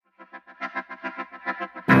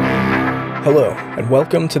Hello, and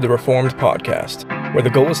welcome to the Reformed Podcast, where the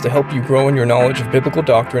goal is to help you grow in your knowledge of biblical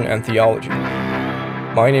doctrine and theology.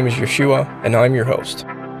 My name is Yeshua, and I'm your host.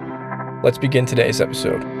 Let's begin today's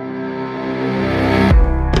episode.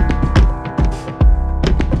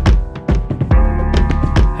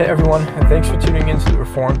 Hey everyone, and thanks for tuning in to the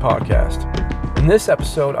Reformed Podcast. In this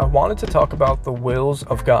episode, I wanted to talk about the wills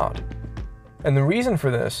of God. And the reason for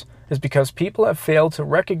this is because people have failed to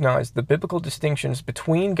recognize the biblical distinctions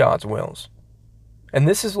between God's wills. And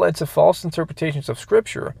this has led to false interpretations of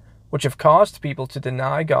Scripture, which have caused people to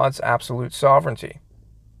deny God's absolute sovereignty.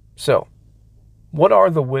 So, what are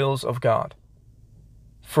the wills of God?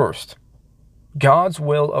 First, God's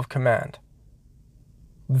will of command.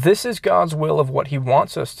 This is God's will of what He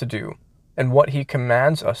wants us to do and what He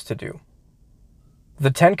commands us to do.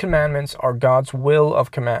 The Ten Commandments are God's will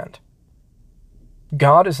of command.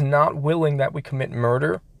 God is not willing that we commit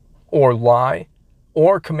murder, or lie,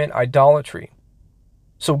 or commit idolatry.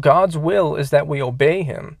 So God's will is that we obey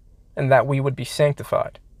Him and that we would be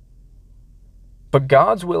sanctified. But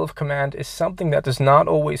God's will of command is something that does not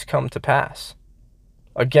always come to pass.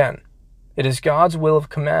 Again, it is God's will of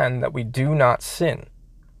command that we do not sin.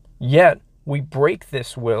 Yet, we break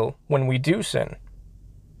this will when we do sin.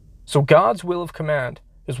 So God's will of command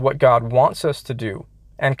is what God wants us to do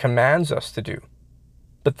and commands us to do.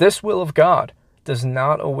 But this will of God does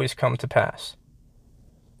not always come to pass.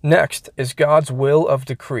 Next is God's will of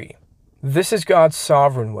decree. This is God's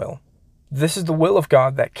sovereign will. This is the will of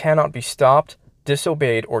God that cannot be stopped,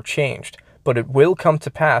 disobeyed, or changed, but it will come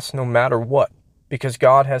to pass no matter what, because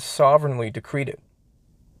God has sovereignly decreed it.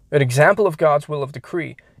 An example of God's will of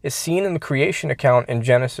decree is seen in the creation account in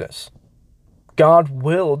Genesis. God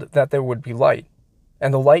willed that there would be light,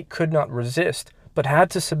 and the light could not resist, but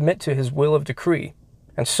had to submit to His will of decree.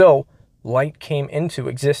 And so, light came into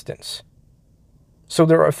existence. So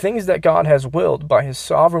there are things that God has willed by His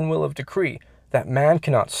sovereign will of decree that man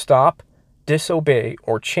cannot stop, disobey,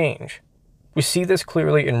 or change. We see this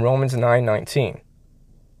clearly in Romans 9:19.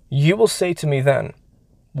 You will say to me then,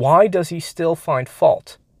 why does He still find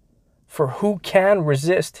fault? For who can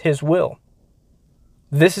resist His will?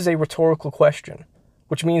 This is a rhetorical question,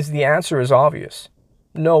 which means the answer is obvious.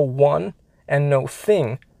 No one and no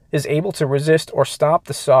thing is able to resist or stop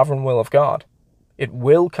the sovereign will of God. It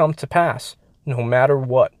will come to pass, no matter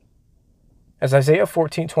what. As Isaiah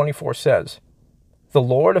 14:24 says, the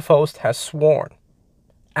Lord of hosts has sworn,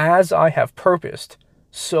 as I have purposed,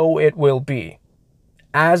 so it will be.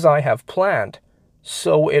 As I have planned,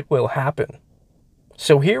 so it will happen.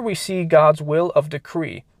 So here we see God's will of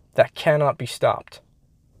decree that cannot be stopped.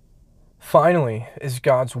 Finally is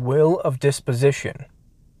God's will of disposition.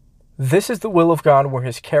 This is the will of God where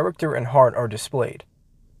His character and heart are displayed.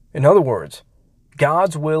 In other words,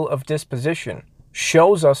 God's will of disposition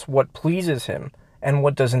shows us what pleases Him and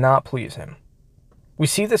what does not please Him. We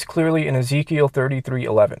see this clearly in Ezekiel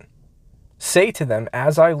 33:11. Say to them,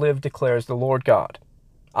 as I live, declares the Lord God,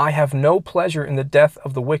 I have no pleasure in the death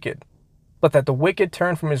of the wicked, but that the wicked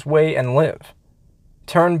turn from his way and live.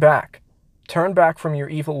 Turn back from your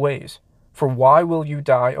evil ways, for why will you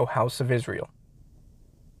die, O house of Israel?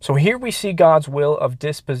 So here we see God's will of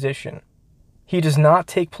disposition. He does not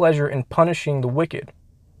take pleasure in punishing the wicked.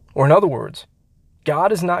 Or in other words,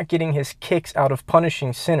 God is not getting His kicks out of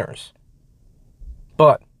punishing sinners.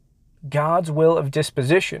 But God's will of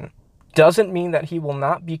disposition doesn't mean that He will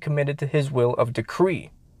not be committed to His will of decree.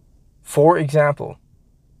 For example,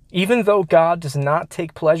 even though God does not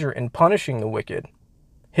take pleasure in punishing the wicked,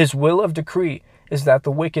 His will of decree is that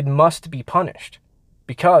the wicked must be punished,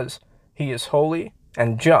 because He is holy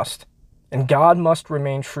and just, and God must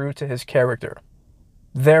remain true to His character.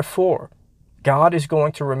 Therefore, God is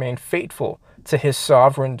going to remain faithful to His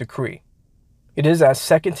sovereign decree. It is as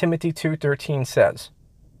 2 Timothy 2:13 says,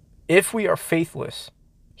 if we are faithless,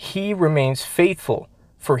 He remains faithful,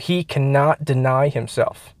 for He cannot deny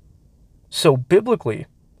Himself. So biblically,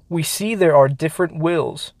 we see there are different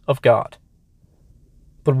wills of God.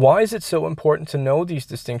 But why is it so important to know these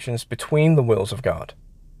distinctions between the wills of God?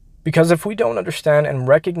 Because if we don't understand and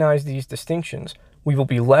recognize these distinctions, we will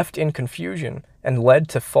be left in confusion and led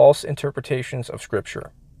to false interpretations of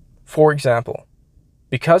Scripture. For example,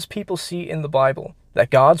 because people see in the Bible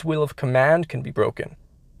that God's will of command can be broken,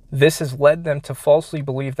 this has led them to falsely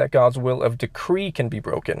believe that God's will of decree can be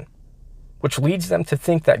broken, which leads them to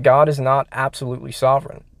think that God is not absolutely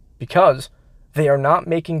sovereign, because they are not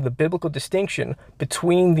making the biblical distinction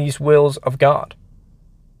between these wills of God.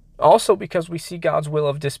 Also because we see God's will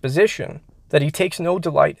of disposition, that He takes no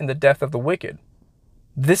delight in the death of the wicked.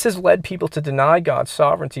 This has led people to deny God's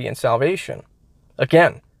sovereignty and salvation.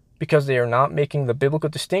 Again, because they are not making the biblical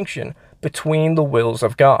distinction between the wills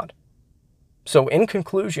of God. So in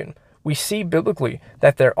conclusion, we see biblically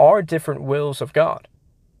that there are different wills of God.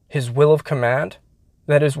 His will of command,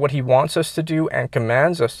 that is what he wants us to do and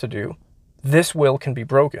commands us to do, this will can be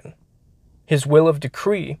broken. His will of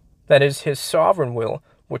decree, that is his sovereign will,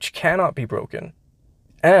 which cannot be broken.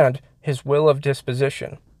 And his will of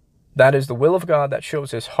disposition, that is the will of God that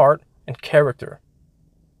shows his heart and character.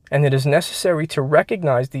 And it is necessary to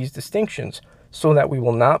recognize these distinctions so that we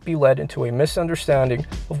will not be led into a misunderstanding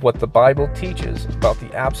of what the Bible teaches about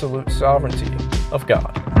the absolute sovereignty of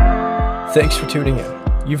God. Thanks for tuning in.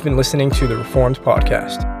 You've been listening to the Reformed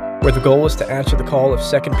Podcast, where the goal is to answer the call of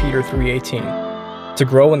 2 Peter 3:18, to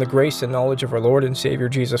grow in the grace and knowledge of our Lord and Savior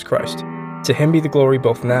Jesus Christ. To him be the glory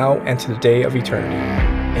both now and to the day of eternity.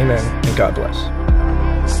 Amen, and God bless.